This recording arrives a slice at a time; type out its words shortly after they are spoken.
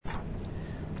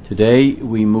Today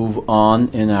we move on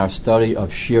in our study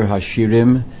of Shir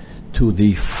HaShirim to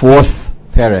the fourth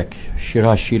perek, Shir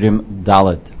HaShirim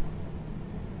Dalet.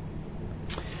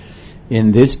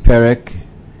 In this perek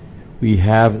we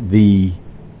have the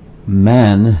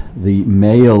man, the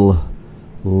male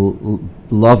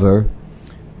lover,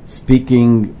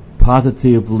 speaking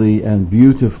positively and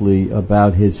beautifully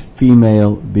about his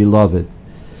female beloved.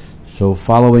 So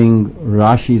following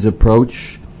Rashi's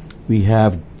approach, we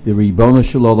have the Ribono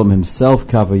Shel Olam himself,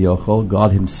 Kavayochel,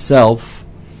 God himself,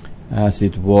 as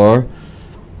it were,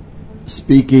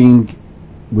 speaking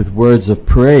with words of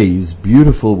praise,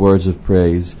 beautiful words of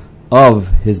praise, of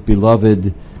his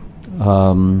beloved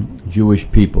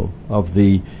Jewish people, of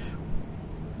the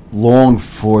long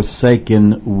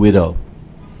forsaken widow.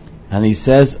 And he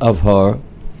says of her,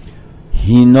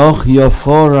 Hinoch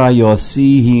yofo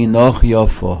rayosi hinoch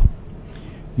yofo.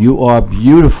 You are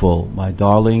beautiful, my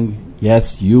darling.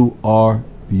 Yes, you are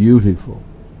beautiful.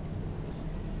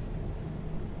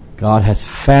 God has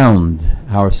found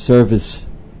our service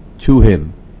to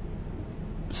him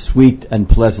sweet and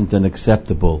pleasant and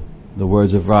acceptable. The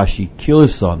words of Rashi,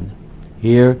 Kilson.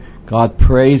 Here, God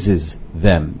praises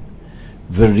them.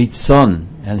 Veritzon,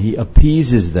 and he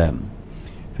appeases them.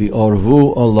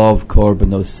 V'orvu olav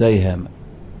korbanoseihem.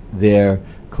 Their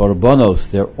korbanos,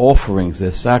 their offerings,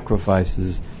 their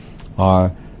sacrifices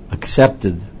are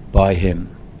accepted by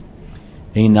him.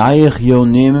 Einayich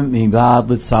yonim mibad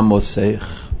l'tzamoseich.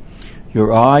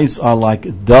 Your eyes are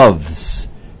like doves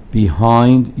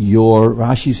behind your,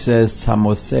 Rashi says,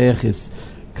 tzamoseich is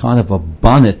kind of a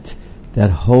bonnet that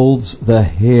holds the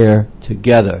hair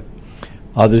together.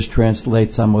 Others translate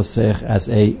tzamoseich as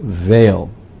a veil.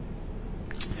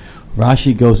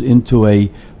 Rashi goes into a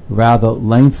rather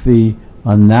lengthy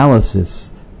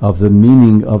analysis of the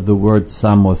meaning of the word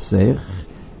tzamoseich,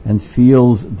 and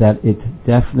feels that it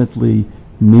definitely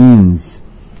means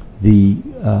the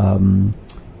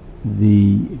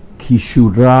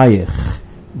kishurayich,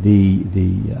 the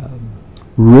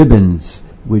ribbons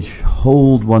which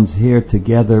hold one's hair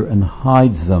together and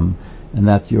hides them, and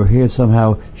that your hair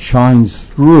somehow shines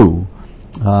through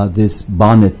this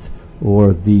bonnet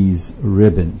or these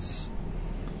ribbons.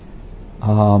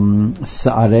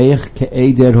 Sa'areich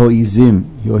ke'eder ho'izim.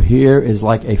 Your hair is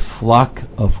like a flock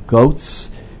of goats,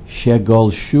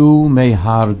 shegolshu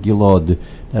mehar Gilod,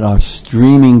 that are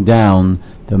streaming down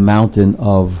the mountain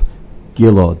of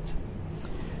Gilod.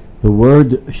 The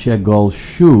word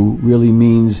shegolshu really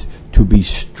means to be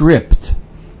stripped.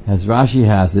 As Rashi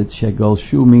has it,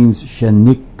 shegolshu means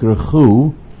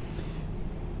shenikrechu,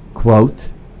 quote,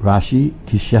 Rashi,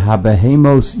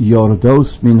 kishehabehemos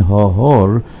yordos min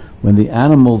hahor, when the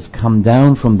animals come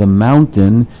down from the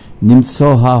mountain,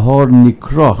 nimtso hahor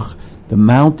nikroch, the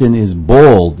mountain is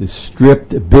bald, is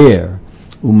stripped bare,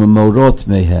 umemorot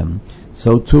mehem.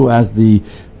 So too, as the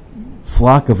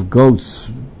flock of goats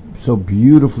so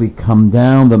beautifully come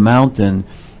down the mountain,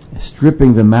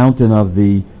 stripping the mountain of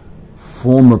the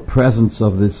former presence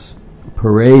of this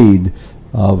parade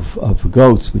of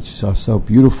goats, which are so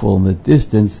beautiful in the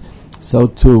distance, so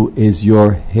too is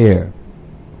your hair.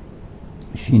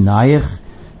 Shinayich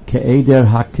ke'eder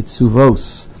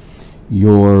hakitzuvos.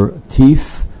 Your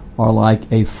teeth are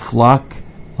like a flock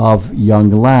of young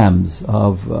lambs,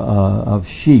 of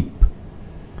sheep.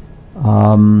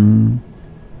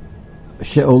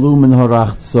 She'olu min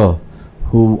horachzo,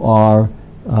 who are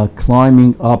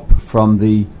climbing up from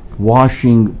the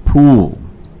washing pool.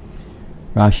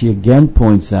 Rashi again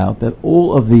points out that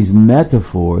all of these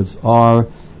metaphors are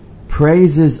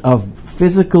praises of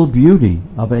physical beauty,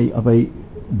 of a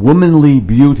womanly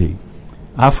beauty.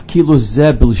 Af kilu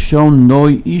ze bilshon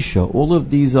noi isha. All of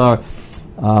these are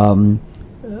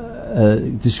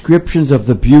descriptions of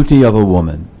the beauty of a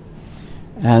woman.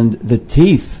 And the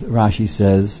teeth, Rashi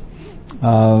says,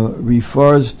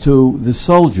 refers to the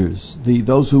soldiers,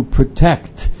 those who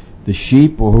protect the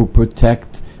sheep or who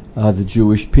protect the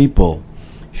Jewish people.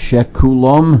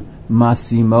 Shekulom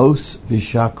masimos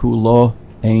vishakulo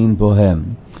ein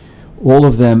bohem. All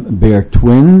of them bear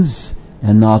twins,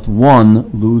 and not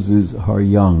one loses her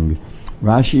young.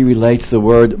 Rashi relates the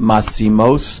word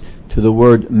masimos to the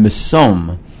word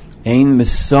misom. Ein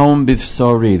misom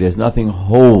bifsori. There's nothing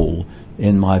whole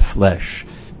in my flesh.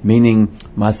 Meaning,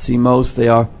 masimos, they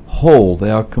are whole,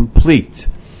 they are complete.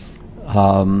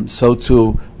 So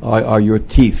too are your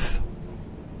teeth.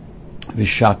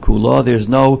 Vishakula, there's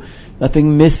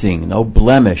nothing missing, no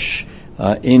blemish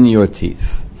in your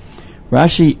teeth.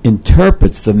 Rashi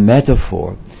interprets the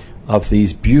metaphor of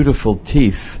these beautiful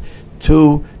teeth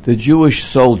to the Jewish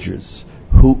soldiers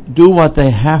who do what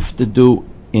they have to do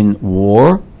in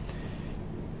war,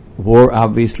 War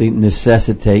obviously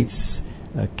necessitates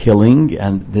killing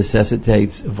and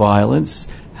necessitates violence.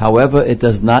 However, it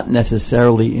does not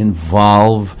necessarily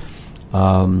involve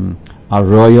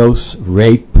arroyos,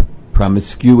 rape,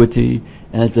 promiscuity,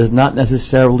 and it does not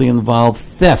necessarily involve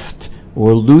theft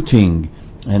or looting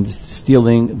and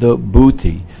stealing the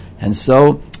booty. And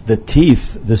so the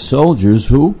teeth, the soldiers,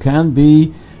 who can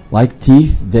be like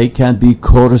teeth, they can be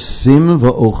korsim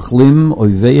v'ochlim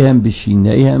oivehem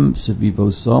b'shinehem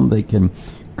sevivosom. They can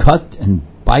cut and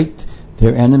bite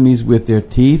their enemies with their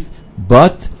teeth,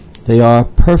 but they are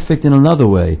perfect in another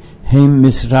way. Hem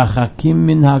misrachakim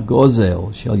min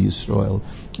hagozel shel Yisrael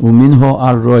uminho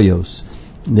arroyos.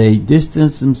 They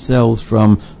distance themselves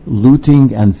from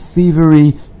looting and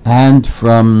thievery and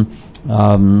from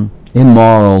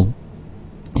immoral,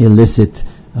 illicit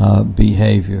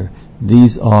behavior.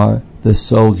 These are the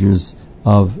soldiers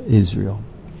of Israel.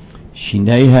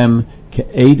 Shinehem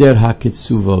ke'eder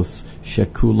haketzuvos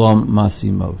shekulam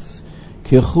masimos.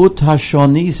 Kechut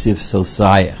hashoni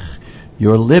sifsosayech.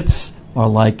 Your lips are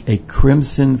like a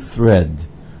crimson thread.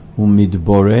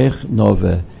 Umidborech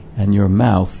nove. And your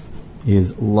mouth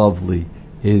is lovely,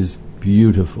 is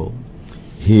beautiful.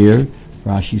 Here,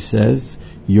 Rashi says,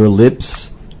 your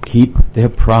lips keep their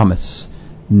promise.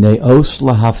 Neos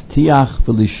lahavtiach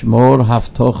v'lishmor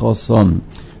havtochoson.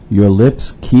 Your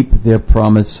lips keep their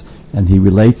promise, and he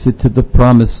relates it to the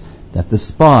promise that the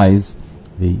spies,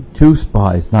 the 2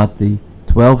 spies, not the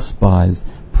 12 spies,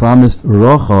 promised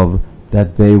Rochov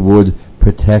that they would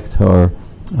protect her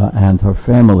and her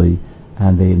family,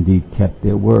 and they indeed kept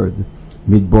their word.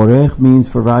 Midborech means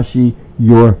for Rashi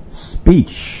your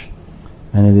speech,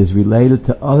 and it is related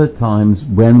to other times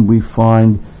when we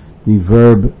find the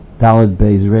verb Daled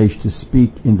Beis Reish to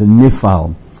speak in the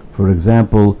Nifal. For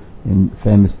example, in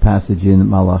famous passage in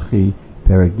Malachi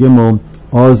Perek Gimel,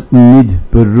 Oz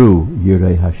nidberu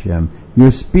Yirei Hashem.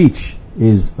 Your speech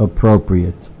is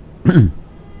appropriate.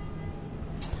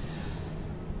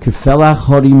 Kefelach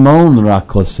horimon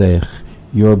rakosech.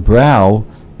 Your brow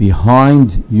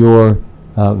behind your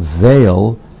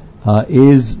veil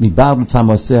is mibad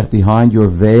l'tzamosech, behind your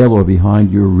veil or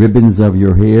behind your ribbons of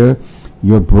your hair.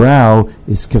 Your brow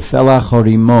is kefelach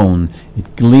horimon.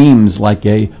 It gleams like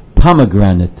a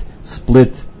pomegranate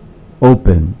split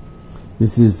open.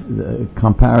 This is a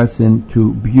comparison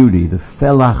to beauty. The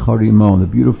felach horimon, the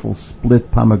beautiful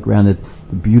split pomegranate,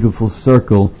 the beautiful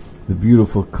circle, the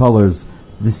beautiful colors.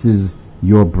 This is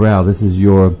your brow. This is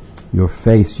your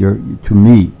face. To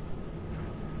me.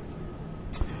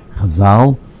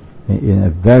 Chazal, in a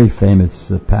very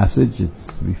famous passage,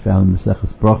 it's to be found in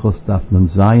Maseches Brachos, Daf Nun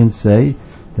Zayin, say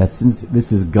that since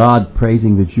this is God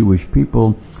praising the Jewish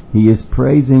people, He is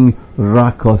praising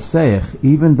rakosech,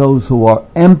 even those who are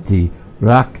empty.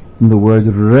 Rak in the word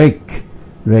reik,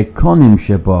 reikonim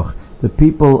sheboch, the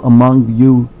people among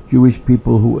you Jewish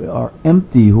people who are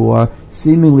empty, who are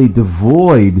seemingly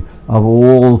devoid of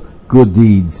all good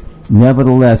deeds.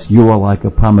 Nevertheless, you are like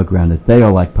a pomegranate. They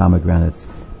are like pomegranates.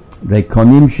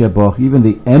 Reikonim sheboch, even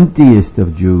the emptiest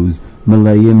of Jews,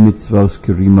 Melayim mitzvos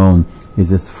kerimon,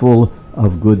 is as full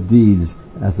of good deeds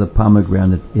as the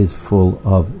pomegranate is full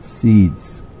of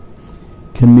seeds.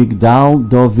 Kemigdal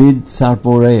David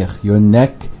Sarborech, your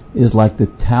neck is like the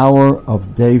Tower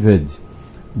of David.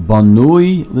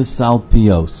 Banui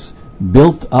l'salpios,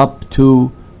 built up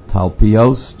to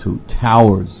talpios, to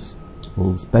towers.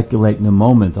 We'll speculate in a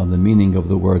moment on the meaning of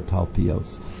the word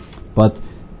talpios. But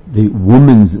the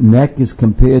woman's neck is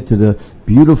compared to the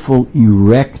beautiful,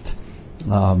 erect,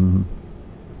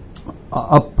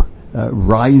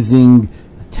 rising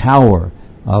tower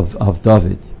of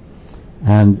David.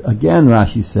 And again,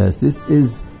 Rashi says, this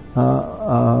is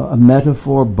a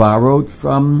metaphor borrowed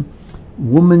from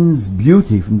woman's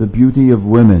beauty, from the beauty of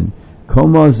women.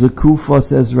 Koma zekufa,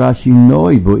 says Rashi,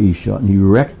 noi bo'isha. An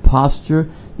erect posture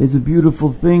is a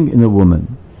beautiful thing in a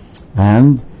woman.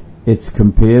 And it's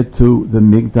compared to the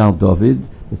Migdal David,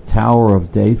 the Tower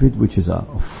of David, which is a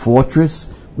fortress,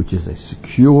 which is a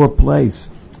secure place.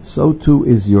 So too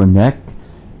is your neck.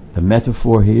 The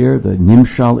metaphor here, the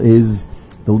Nimshal, is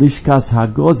the Lishkas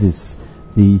Hagozis.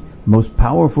 The most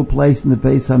powerful place in the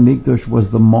Beis HaMikdash was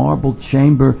the marble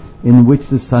chamber in which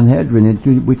the Sanhedrin,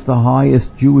 in which the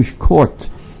highest Jewish court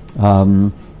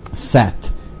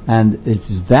sat. And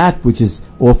it's that which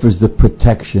offers the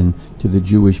protection to the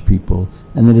Jewish people.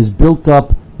 And it is built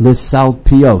up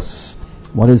l'salpios.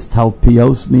 What does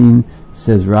talpios mean?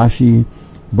 Says Rashi,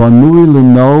 Banui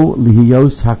lino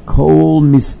lihiyos hakol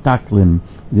mistaklim.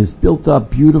 It is built up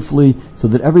beautifully so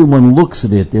that everyone looks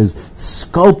at it. There's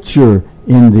sculpture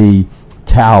in the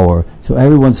tower, so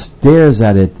everyone stares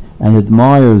at it and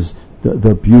admires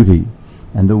the beauty.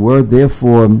 And the word,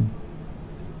 therefore,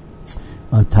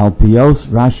 talpios,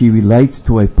 Rashi relates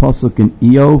to a pasuk in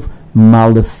Iyov,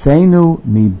 malefenu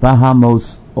mi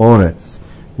bahamos oretz,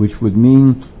 which would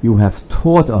mean you have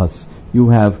taught us, you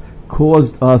have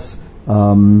caused us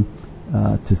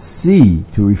to see,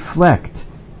 to reflect,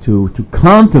 to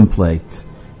contemplate.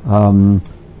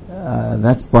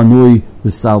 That's banui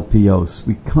l'salpios.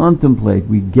 We contemplate,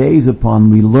 we gaze upon,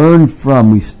 we learn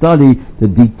from, we study the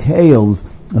details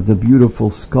of the beautiful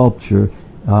sculpture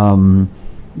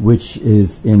which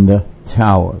is in the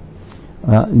tower.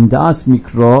 In Das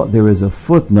Mikra there is a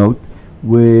footnote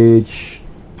which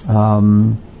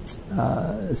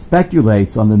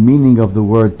speculates on the meaning of the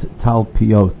word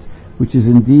talpiot, which is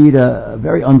indeed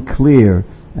very unclear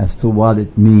as to what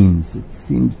it means. It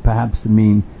seems perhaps to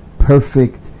mean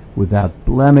perfect, without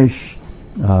blemish,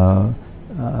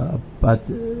 but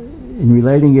in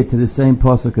relating it to the same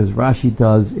pasuk as Rashi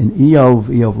does in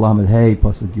Iyov Lamed Hey,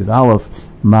 pasuk Yud Aleph,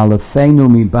 malefenu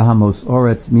mi bahamos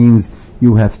oretz means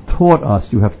you have taught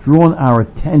us, you have drawn our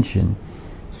attention.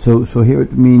 So here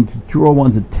it means to draw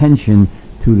one's attention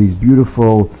to these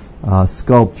beautiful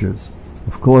sculptures.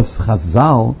 Of course,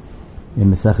 Chazal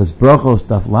in Maseches Brachos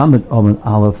Daf Lamed Omen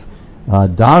Aleph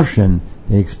Darshan,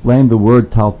 they explain the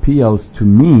word talpios to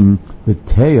mean the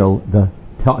tail, the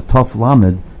Tov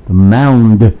Lamed, the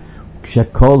mound,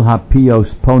 shekol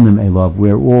hapios ponim elav,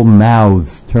 where all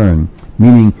mouths turn,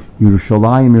 meaning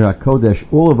Yerushalayim Ira Kodesh,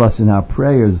 all of us in our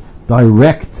prayers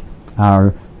direct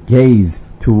our gaze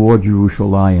toward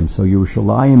Yerushalayim. So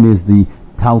Yerushalayim is the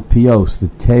talpios, the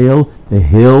tail, the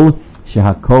hill,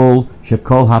 shekol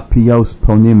hapios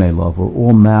ponim elav, where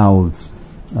all mouths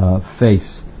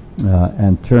face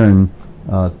and turn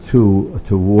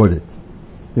toward it.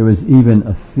 There is even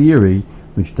a theory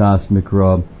which Das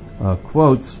Mikra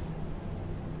quotes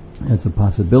as a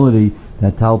possibility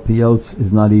that talpios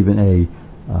is not even a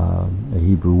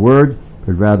Hebrew word,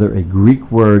 but rather a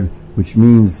Greek word which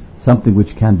means something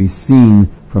which can be seen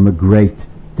from a great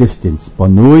distance.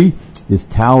 Banui, this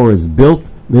tower is built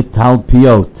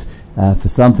litalpiot, for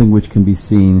something which can be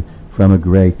seen from a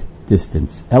great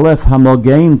distance. Elef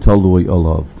hamogein tolui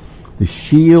olov, the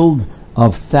shield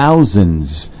of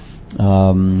thousands.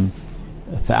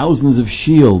 Thousands of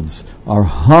shields are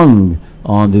hung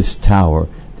on this tower.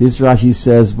 This, Rashi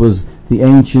says, was the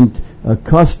ancient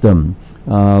custom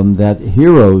that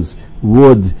heroes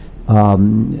would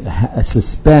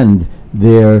suspend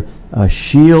their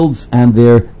shields and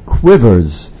their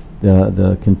quivers,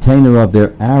 the container of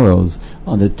their arrows,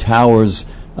 on the towers,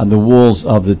 on the walls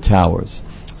of the towers.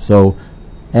 So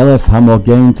Elef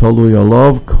hamogein tolui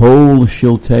olov kol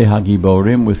shiltei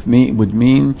hagiborim would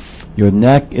mean your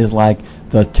neck is like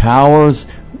the towers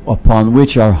upon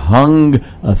which are hung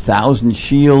 1,000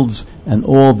 shields and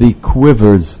all the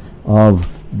quivers of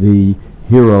the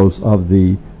heroes, of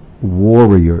the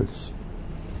warriors.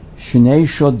 Shnei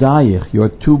shodayich, your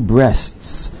two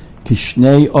breasts,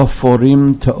 kishnei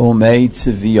oforim te'omei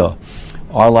tziviyah,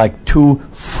 are like two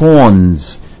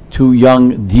fawns, two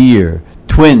young deer,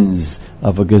 twins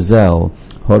of a gazelle,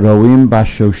 horoim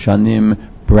bashoshanim,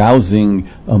 browsing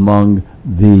among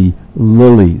the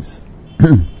lilies.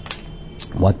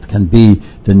 What can be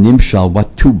the nimshal?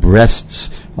 What two breasts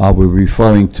are we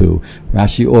referring to?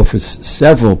 Rashi offers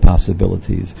several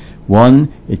possibilities.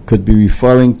 One, it could be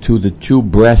referring to the two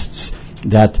breasts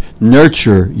that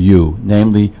nurture you,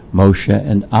 namely Moshe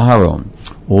and Aharon.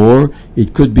 Or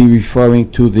it could be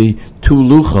referring to the two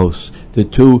luchos, the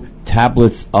two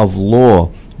tablets of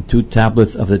law, the two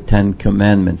tablets of the Ten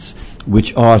Commandments,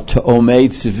 which are te'omei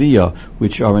tziviyah,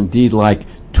 which are indeed like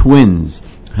twins.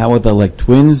 How are they like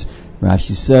twins?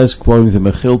 Rashi says, quoting the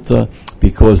Mechilta,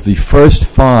 because the first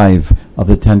 5 of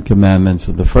the Ten Commandments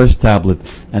of the first tablet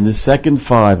and the second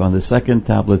 5 on the second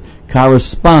tablet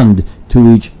correspond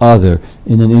to each other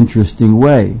in an interesting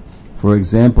way. For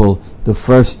example, the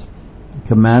first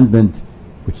commandment,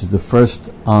 which is the first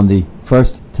on the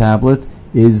first tablet,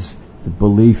 is the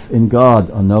belief in God,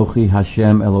 Anochi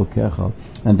Hashem Elokecha,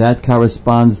 and that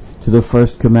corresponds to the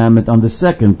first commandment on the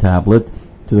second tablet,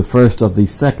 to the first of the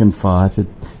second 5, to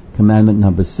commandment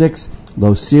number 6,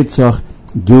 Lo sirtzach,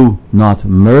 do not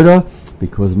murder,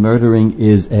 because murdering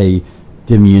is a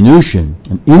diminution,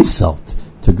 an insult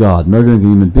to God. Murdering a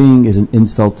human being is an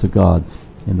insult to God.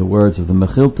 In the words of the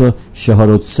Mechilta,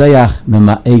 Sheharotzeach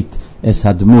mema'et es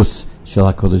hadmus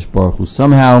shel HaKadosh Baruch Hu.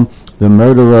 Somehow the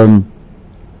murderer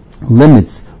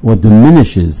limits or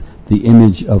diminishes the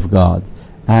image of God.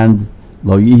 And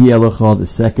Lo Yihi Elocha, the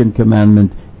second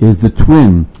commandment, is the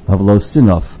twin of Lo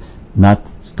Sinof, not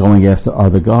going after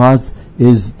other gods,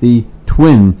 is the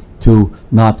twin to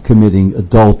not committing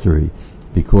adultery.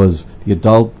 because the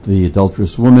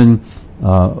adulterous woman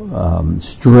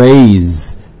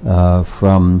strays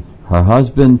from her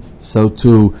husband, so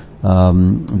too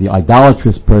the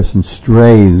idolatrous person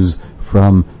strays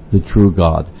from the true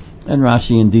God. And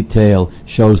Rashi in detail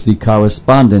shows the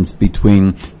correspondence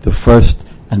between the first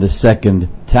and the second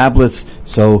tablets.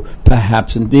 So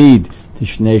perhaps indeed the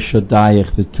Shnei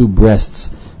Shodayich, the two breasts,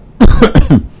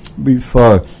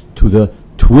 refer to the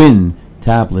twin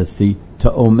tablets, the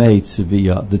Ta'omei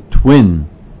Tziviyah, the twin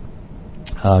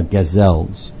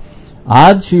gazelles.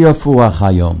 Ad Shiyafuach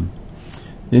Hayom.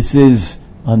 This is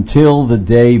until the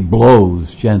day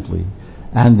blows gently,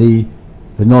 and the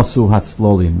V'nosu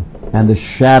Hatzlolim, and the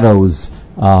shadows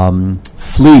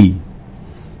flee.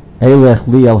 Elech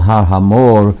li el har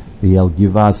Hamor v'el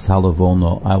Givas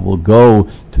Halavono. I will go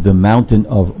to the mountain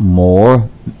of Mor,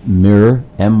 Mir,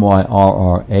 Myrrh,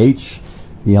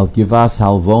 v'el Givas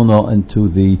Halavono, and to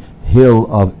the hill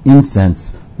of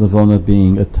incense, Lavona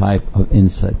being a type of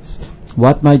incense.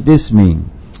 What might this mean?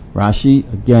 Rashi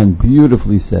again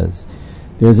beautifully says,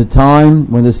 there's a time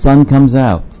when the sun comes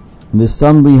out, and the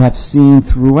sun we have seen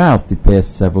throughout the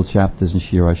past several chapters in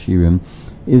Shir HaShirim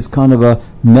is kind of a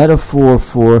metaphor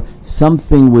for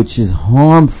something which is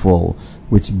harmful,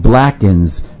 which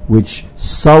blackens, which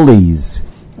sullies,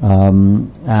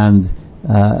 and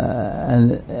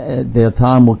their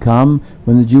time will come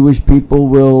when the Jewish people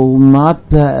will not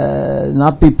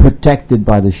be protected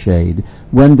by the shade,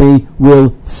 when they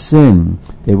will sin.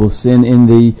 They will sin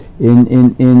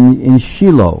in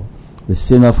Shiloh, the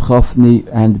sin of Chofni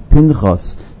and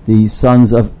Pinchas, the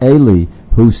sons of Eli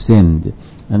who sinned.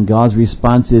 And God's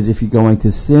response is, if you're going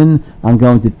to sin, I'm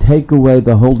going to take away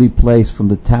the holy place from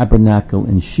the tabernacle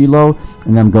in Shiloh,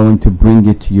 and I'm going to bring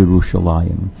it to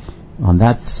Yerushalayim. On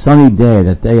that sunny day,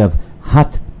 that day of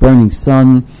hot burning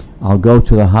sun, I'll go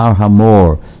to the Har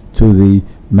Hamor, to the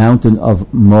mountain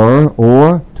of Mor,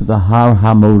 or to the Har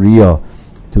Hamoriah,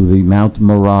 to the Mount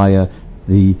Moriah,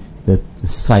 the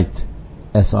site,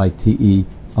 S-I-T-E,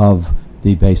 of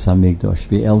the Beis HaMikdash,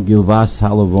 the El Gilvas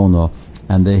HaLavono,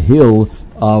 and the hill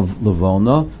of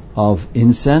Lavona, of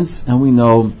incense. And we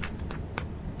know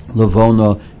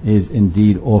Lavona is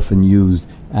indeed often used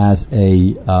as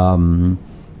a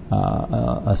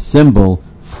symbol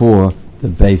for the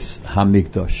Beis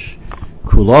HaMikdash.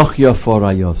 Kuloch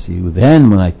yaforayosi. Then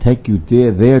when I take you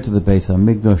there to the Beis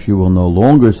HaMikdash, you will no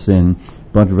longer sin,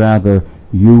 but rather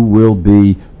you will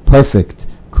be perfect.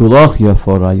 Kuloch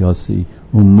yaforayosi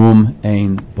umum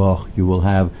ein boch. You will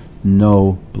have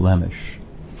no blemish.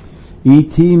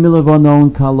 Iti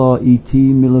milavonon kala,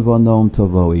 iti milavonon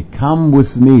tovoi. Come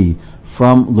with me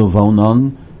from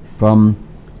Lebanon, from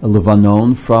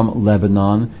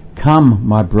Lebanon. Come,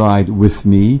 my bride, with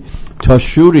me.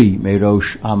 Tashuri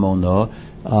merosh Amona.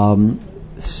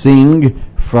 Sing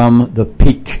from the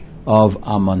peak of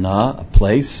Amana, a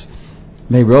place.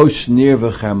 Merosh Nir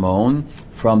v'Chermon,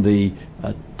 from the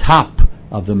top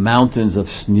of the mountains of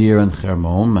Snir and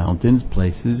Chermon, mountains,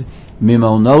 places.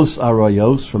 Mimonos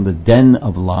Arayos, from the den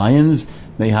of lions.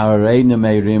 Mehararei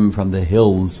Nemeirim, from the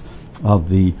hills of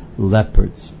the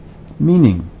leopards.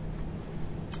 Meaning,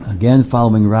 again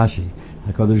following Rashi,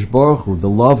 HaKadosh Baruch Hu, the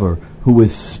lover who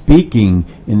is speaking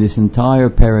in this entire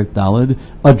Perek Daled,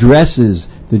 addresses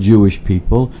the Jewish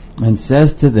people and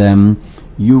says to them,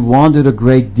 you've wandered a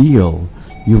great deal.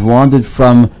 You've wandered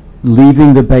from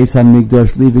leaving the Beis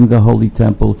HaMikdash, leaving the Holy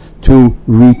Temple, to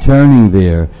returning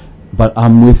there. But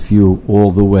I'm with you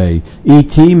all the way.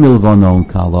 Iti milvanon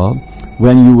kala,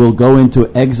 when you will go into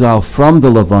exile from the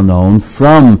Lebanon,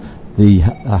 from the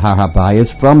Har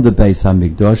HaBayis, from the Beis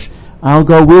HaMikdash, I'll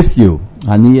go with you.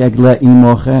 Ani egle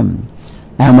imochem.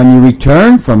 And when you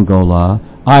return from Gola,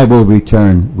 I will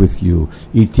return with you.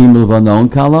 Iti milvanon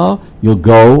kala, you'll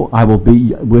go, I will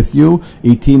be with you.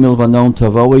 Iti milvanon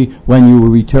tavoi, when you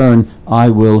return, I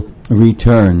will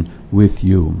return with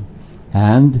you.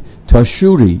 And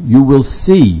Tashuri, you will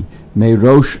see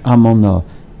Merosh Amona,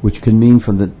 which can mean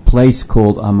from the place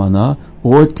called Amana,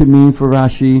 or it can mean for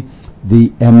Rashi, the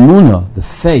Emunah, the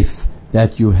faith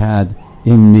that you had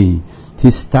in me.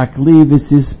 Tistakli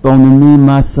v'sisbonani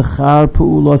masachar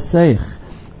pu'uloseich.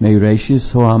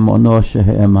 Meireshis ho'amono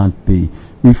shehe'emant bi.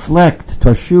 Reflect,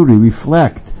 Tashuri,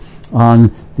 reflect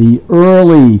on the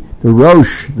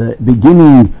Rosh, the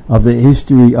beginning of the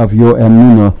history of your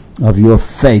Emunah, of your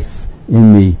faith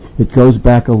in me. It goes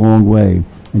back a long way.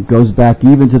 It goes back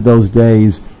even to those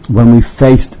days when we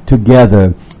faced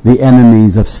together the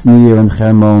enemies of Snir and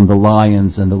Chermon, the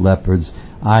lions and the leopards.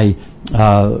 I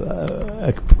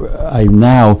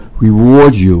now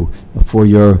reward you for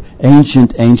your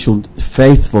ancient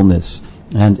faithfulness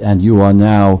and you are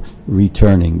now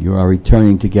returning. You are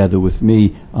returning together with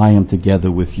me. I am together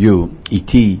with you.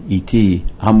 Iti,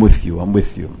 I'm with you.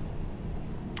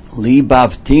 Li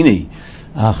bavtini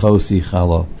achosi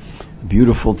chalo. A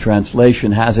beautiful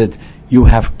translation has it, you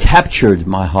have captured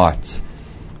my heart.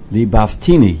 Li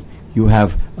bavtini, you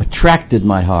have attracted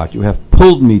my heart. You have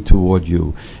pulled me toward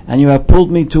you. And you have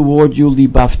pulled me toward you, li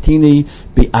bavtini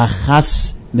bi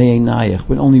achas me'enayach,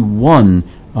 with only one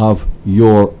of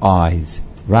your eyes.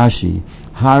 Rashi,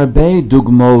 harbe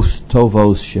dugmos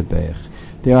tovos shebech.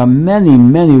 There are many,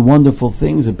 many wonderful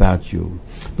things about you.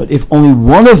 But if only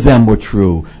one of them were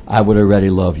true, I would already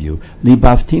love you. Li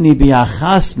baftini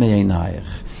bi'achas me'enayach.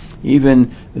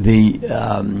 Even the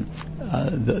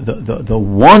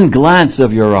one glance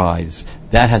of your eyes,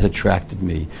 that has attracted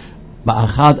me.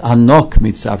 Ba'achad anok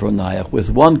mitzavronayach,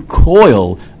 with one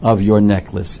coil of your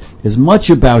necklace. There's much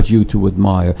about you to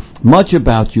admire, much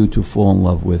about you to fall in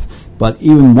love with, but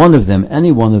even one of them,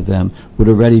 any one of them, would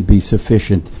already be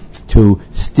sufficient to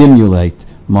stimulate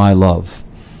my love.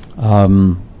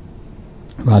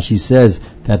 Rashi says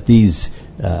that these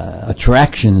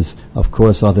attractions, of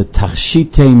course, are the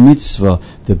tachshite mitzvah,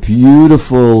 the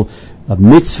beautiful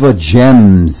mitzvah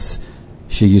gems,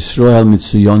 Yisrael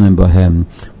mitzuyonim bahem,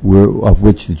 of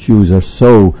which the Jews are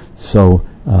so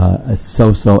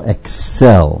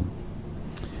excel.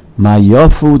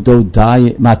 Mayafu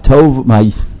dodayech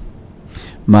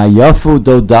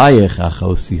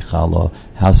achosi chalo.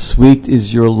 How sweet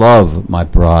is your love, my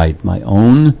bride, my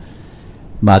own.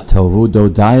 Matovu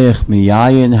dodayech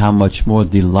miyayin. How much more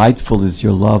delightful is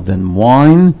your love than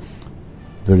wine.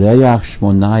 V'reyach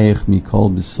shmonayech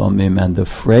mikol b'somim, and the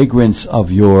fragrance of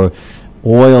your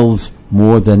oils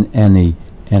more than any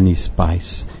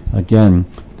spice. Again,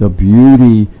 the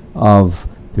beauty of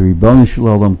the Ribono Shel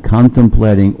Olam,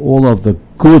 contemplating all of the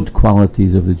good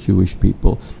qualities of the Jewish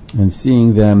people and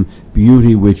seeing them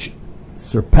beauty which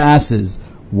surpasses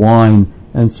wine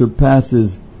and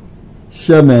surpasses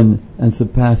shemen and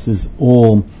surpasses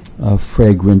all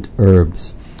fragrant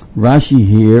herbs. Rashi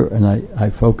here, and I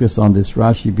focus on this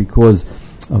Rashi because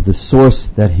of the source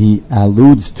that he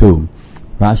alludes to.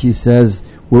 Rashi says,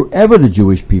 wherever the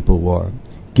Jewish people were,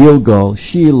 Gilgal,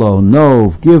 Shiloh,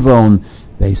 Nov, Givon,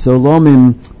 Beis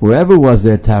Olomim, wherever was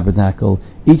their tabernacle,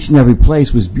 each and every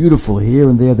place was beautiful. Here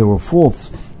and there were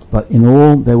faults, but in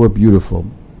all they were beautiful.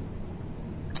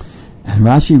 And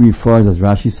Rashi refers, as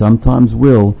Rashi sometimes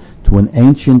will, to an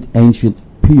ancient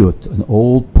piyut, an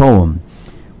old poem,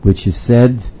 which is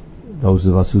said, those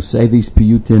of us who say these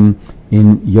piyutim,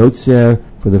 in Yotzer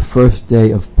for the first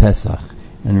day of Pesach.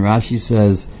 And Rashi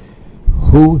says,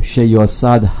 Hu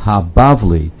sheyosad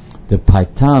habavli, the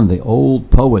Paitan, the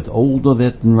old poet, older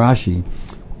than Rashi,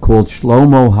 called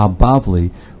Shlomo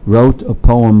Habavli, wrote a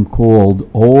poem called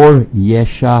Or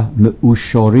Yesha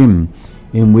Me'ushorim,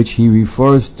 in which he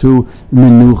refers to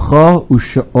Menucha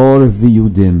Usha'or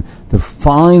V'Yudim, the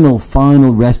final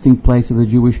resting place of the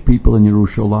Jewish people in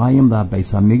Yerushalayim, the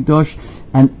Beis HaMikdash,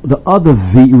 and the other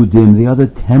V'Yudim, the other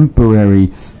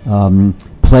temporary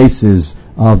places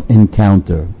of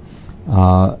encounter.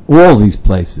 All these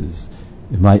places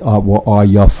are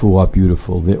yafu, are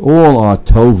beautiful. They all are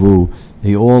tovu.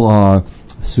 They all are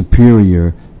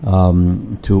superior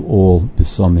to all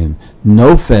besomim.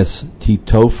 Nofes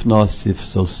titofna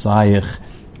sifsosayich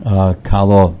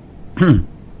kalo.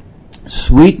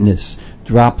 Sweetness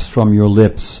drops from your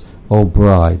lips, O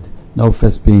bride.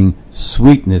 Nofes being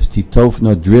sweetness.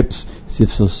 Titofna drips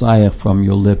sifsosayich from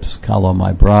your lips, kalo,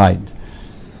 my bride.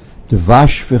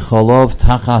 Devash v'cholov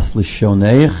tachas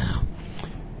l'shoneich.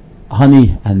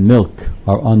 Honey and milk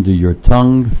are under your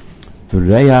tongue.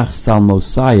 V'reach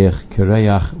salmosayich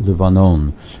kereach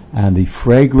Levanon. And the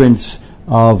fragrance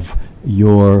of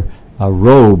your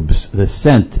robes, the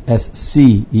scent,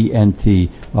 S-C-E-N-T,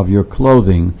 of your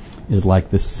clothing is like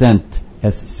the scent,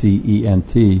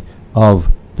 S-C-E-N-T,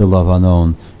 of the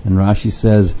Levanon. And Rashi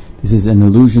says this is an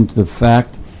allusion to the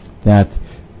fact that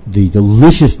the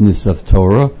deliciousness of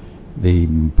Torah, the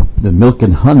milk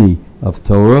and honey of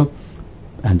Torah,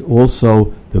 and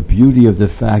also the beauty of the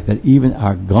fact that even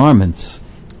our garments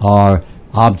are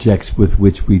objects with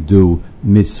which we do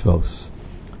mitzvos.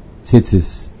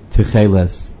 Tzitzis,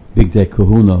 Techeles, Bigdei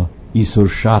Kahuna, Isur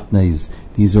Shatnez,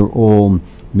 these are all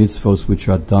mitzvos which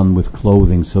are done with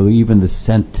clothing. So even the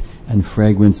scent and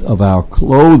fragrance of our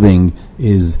clothing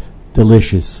is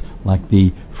delicious, like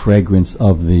the fragrance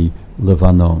of the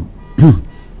Levanon.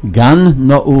 Gan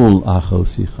Na'ul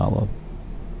Achosi Chalav.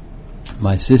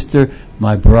 My sister,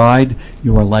 my bride,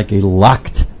 you are like a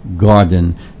locked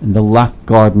garden. And the locked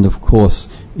garden, of course,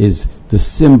 is the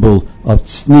symbol of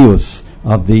tznius,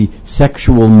 of the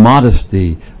sexual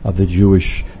modesty of the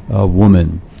Jewish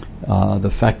woman.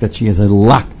 The fact that she has a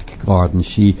locked garden,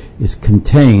 she is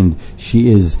contained,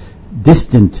 she is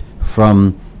distant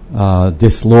from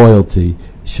disloyalty,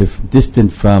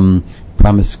 distant from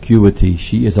promiscuity.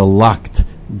 She is a locked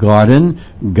garden.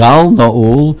 Gal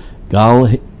Na'ul, Gal,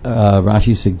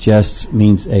 Rashi suggests,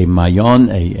 means a mayon,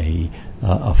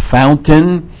 a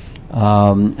fountain,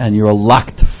 and you're a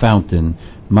locked fountain.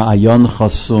 Ma'ayon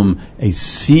Chasum, a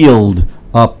sealed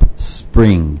up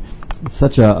spring. It's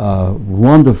such a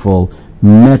wonderful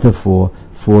metaphor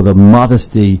for the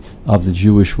modesty of the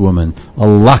Jewish woman. A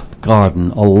locked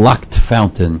garden, a locked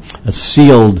fountain, a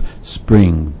sealed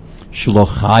spring.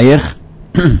 Shlochayech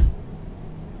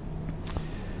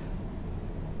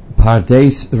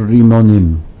Pardes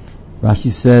Rimonim.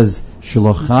 Rashi says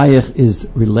Shlochayech is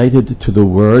related to the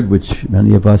word which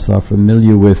many of us are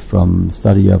familiar with from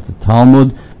study of the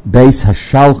Talmud, Beis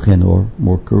Hashalchin, or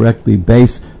more correctly,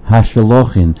 Beis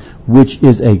Hashalochin, which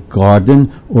is a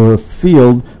garden or a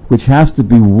field which has to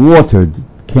be watered,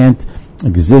 can't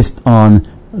exist on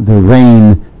the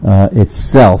rain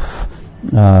itself.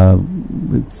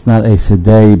 It's not a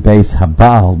Sedei Beis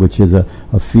Habal, which is a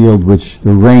field which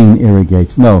the rain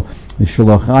irrigates. No, the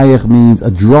Shlochayech means a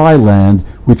dry land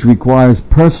which requires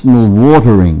personal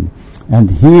watering. And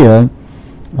here,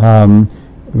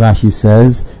 Rashi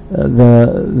says,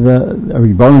 the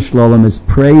Ribbon Shalom is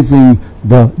praising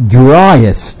the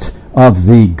driest of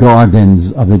the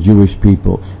gardens of the Jewish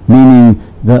people, meaning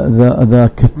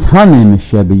the Ketanim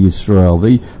Shebi Yisrael,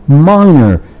 the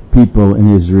minor people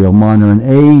in Israel, minor in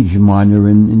age, minor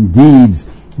in deeds,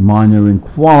 minor in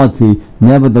quality,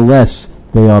 nevertheless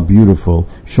they are beautiful.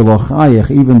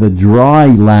 Shlochayech, even the dry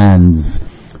lands,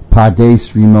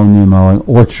 Pardes Rimonim, are an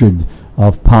orchard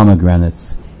of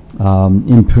pomegranates,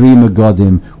 in Prima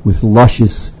Godim, with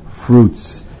luscious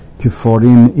fruits,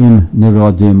 Kforim im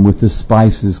Nerodim, with the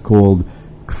spices called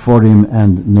Kforim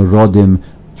and Nerodim,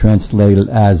 translated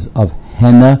as of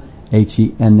henna,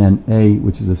 Henna,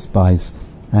 which is a spice,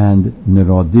 and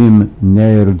Nerodim,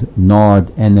 Nerd,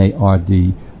 Nard,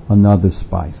 Nard, another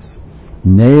spice.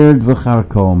 Nerd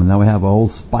v'charkom, and now we have a whole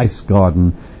spice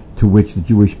garden to which the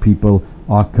Jewish people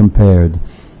are compared.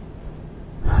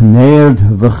 Nerd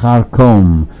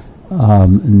v'charkom,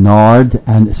 nard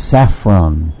and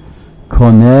saffron.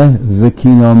 Koneh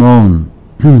v'kinamon,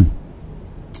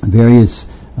 various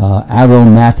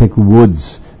aromatic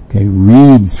woods,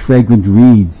 reeds, fragrant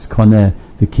reeds. Koneh,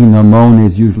 the kinamon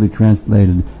is usually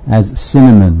translated as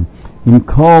cinnamon. In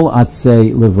kol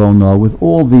atzei levono, with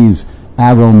all these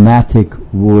aromatic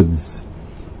woods.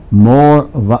 Mor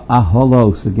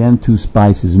va'aholos, again two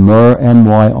spices, myrrh,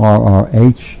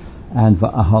 M-Y-R-R-H, and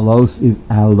va'aholos is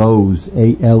aloes,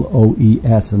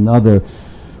 A-L-O-E-S, another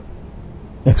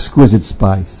exquisite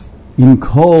spice. In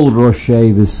kol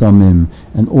roshei v'samim,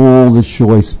 and all the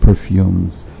choice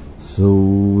perfumes. So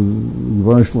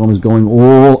Ribono Shel Olam is going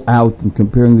all out and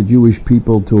comparing the Jewish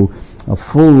people to a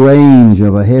full range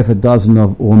of a half a dozen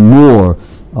or more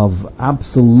of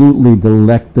absolutely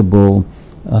delectable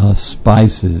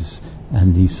spices.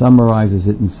 And he summarizes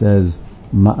it and says,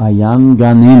 Ma'ayan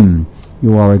Ganim,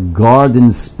 you are a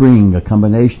garden spring, a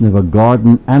combination of a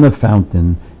garden and a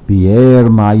fountain. Bi'er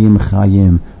Mayim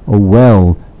Chayim, a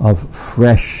well of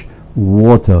fresh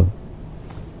water.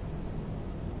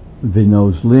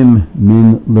 V'nozlim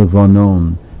min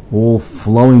Levanon, all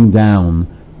flowing down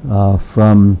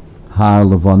from Har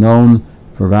Levanon.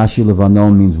 For Rashi,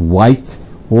 Levanon means white,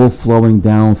 all flowing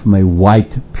down from a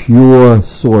white, pure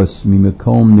source,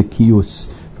 mimakom nikius,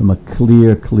 from a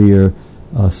clear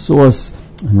source.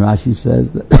 And Rashi says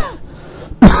that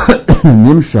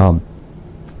Nimshal,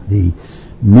 the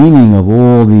meaning of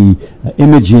all the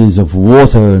images of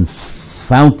water and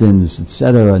fountains,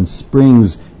 etc., and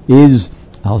springs, is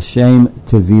Al Shem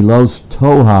Tevilos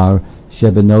Tohar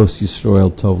Shebenos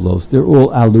Yisrael Tovlos. They're all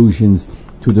allusions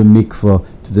to the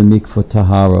mikvah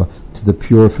tahara, to the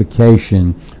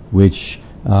purification which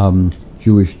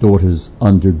Jewish daughters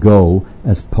undergo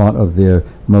as part of their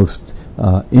most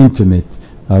intimate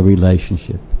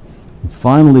relationship. And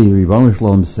finally, Ribono Shel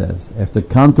Olam says, after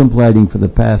contemplating for the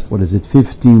past,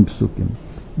 15 psukim,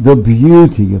 the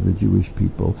beauty of the Jewish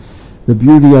people, the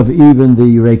beauty of even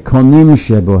the rekonim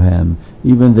shebohem,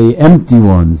 even the empty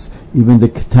ones, even the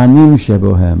ketanim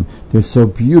shebohem, they're so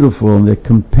beautiful, and they're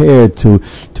compared to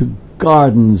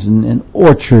gardens and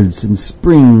orchards and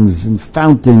springs and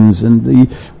fountains and the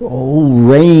whole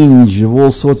range of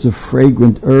all sorts of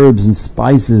fragrant herbs and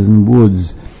spices and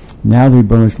woods. Now the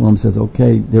Ribono Shel Olam says,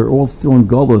 okay, they're all still in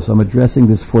Golus. I'm addressing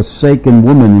this forsaken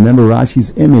woman. Remember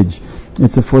Rashi's image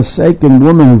It's a forsaken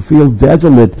woman who feels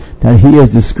desolate that he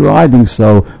is describing.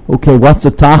 So, okay, what's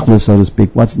the tachlis, so to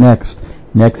speak? What's next?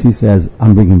 Next he says,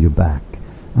 I'm bringing you back.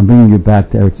 I'm bringing you back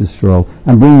to Eretz Yisrael.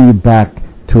 I'm bringing you back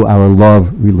to our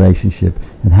love relationship.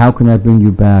 And how can I bring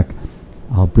you back?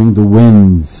 I'll bring the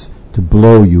winds to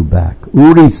blow you back.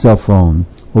 Uri Tzafon,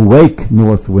 awake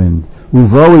north wind.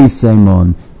 Uvoi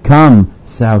Semon, come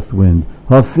south wind.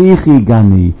 Hafichi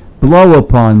Gani, blow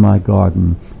upon my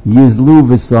garden. Yizlu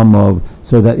v'samov,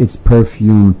 so that its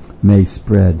perfume may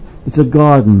spread. It's a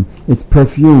garden, it's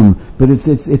perfume, but it's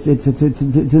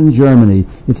in Germany,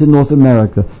 it's in North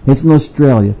America, it's in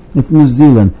Australia, it's in New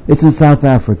Zealand, it's in South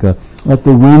Africa. Let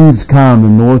the winds come, the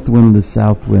north wind, the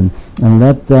south wind, and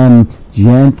let them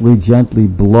gently, gently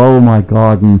blow my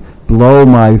garden, blow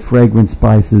my fragrant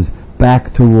spices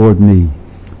back toward me.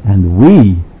 And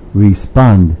we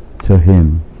respond to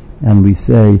him, and we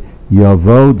say,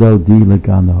 Yavo Dodi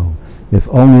Legano. If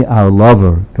only our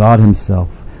lover, God himself,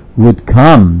 would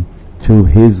come to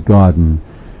his garden,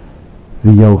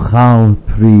 V'yochal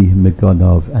pri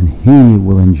meganov, and he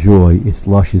will enjoy its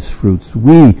luscious fruits.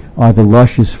 We are the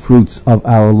luscious fruits of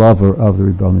our lover, of the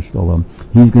Ribbono Shel Olam.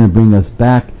 He's going to bring us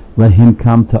back. Let him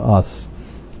come to us.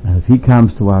 And if he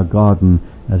comes to our garden,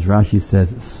 as Rashi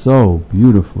says so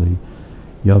beautifully,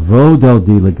 Yavo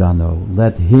Dodi Legano,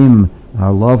 let him,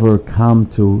 our lover, come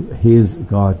to his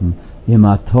garden.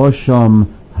 Imatosham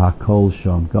hakol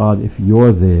sham. God, if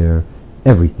you're there,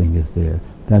 everything is there.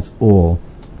 That's all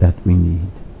that we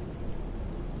need.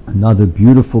 Another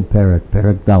beautiful Perek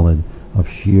Daled of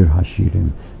Shir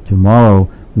Hashirim. Tomorrow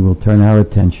we will turn our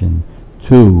attention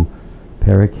to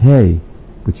Perek Hey,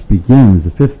 which begins,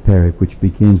 the fifth Perek, which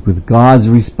begins with God's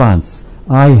response.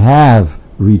 I have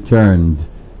returned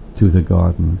to the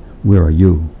garden. Where are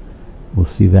you? We'll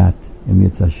see that in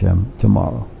Mitzvah Hashem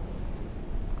tomorrow.